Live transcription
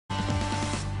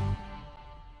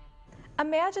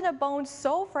Imagine a bone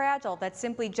so fragile that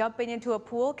simply jumping into a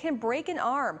pool can break an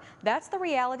arm. That's the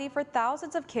reality for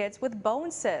thousands of kids with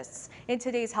bone cysts. In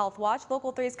today's Health Watch,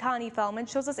 Local 3's Connie Fellman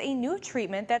shows us a new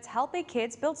treatment that's helping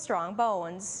kids build strong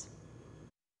bones.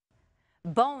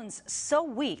 Bones so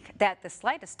weak that the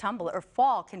slightest tumble or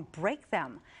fall can break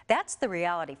them. That's the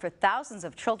reality for thousands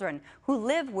of children who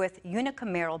live with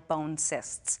unicameral bone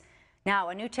cysts. Now,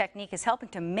 a new technique is helping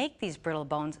to make these brittle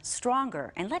bones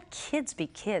stronger and let kids be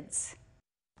kids.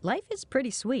 Life is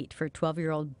pretty sweet for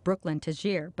 12-year-old Brooklyn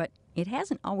Tajir, but it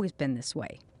hasn't always been this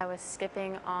way. I was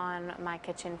skipping on my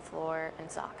kitchen floor in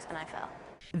socks and I fell.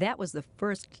 That was the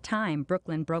first time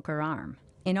Brooklyn broke her arm.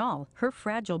 In all, her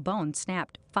fragile bone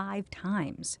snapped 5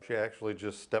 times. She actually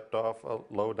just stepped off a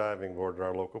low diving board at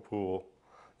our local pool,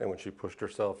 and when she pushed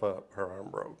herself up, her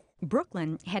arm broke.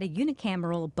 Brooklyn had a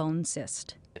unicameral bone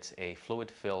cyst. It's a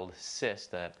fluid-filled cyst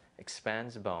that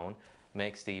expands the bone,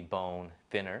 makes the bone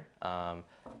thinner,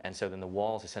 and so then the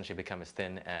walls essentially become as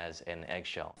thin as an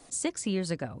eggshell. 6 years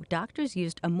ago, doctors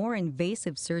used a more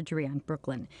invasive surgery on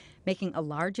Brooklyn, making a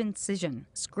large incision,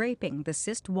 scraping the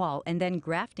cyst wall, and then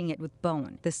grafting it with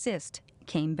bone. The cyst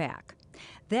came back.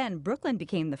 Then Brooklyn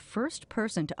became the first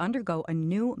person to undergo a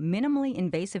new minimally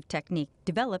invasive technique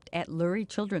developed at Lurie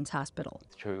Children's Hospital.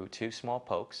 Through 2 small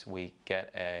pokes, we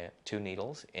get 2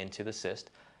 needles into the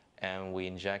cyst, and we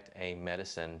inject a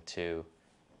medicine to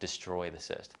destroy the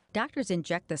cyst. Doctors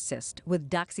inject the cyst with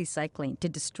doxycycline to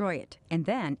destroy it, and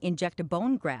then inject a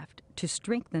bone graft to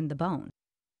strengthen the bone.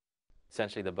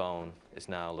 Essentially, the bone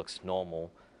now looks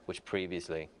normal, which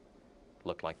previously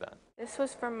looked like that. This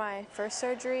was from my first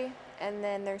surgery, and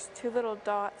then there's 2 little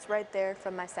dots right there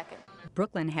from my second.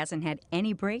 Brooklyn hasn't had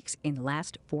any breaks in the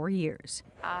last 4 years.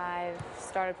 I've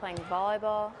started playing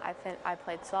volleyball, I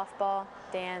played softball,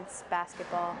 dance,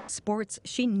 basketball. Sports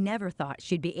she never thought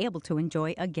she'd be able to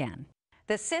enjoy again.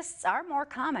 The cysts are more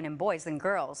common in boys than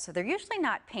girls, so they're usually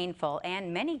not painful,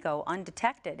 and many go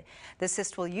undetected. The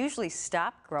cyst will usually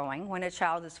stop growing when a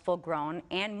child is full grown,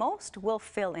 and most will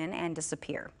fill in and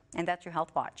disappear. And that's your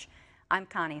Health Watch. I'm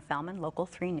Connie Fellman, Local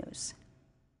 3 News.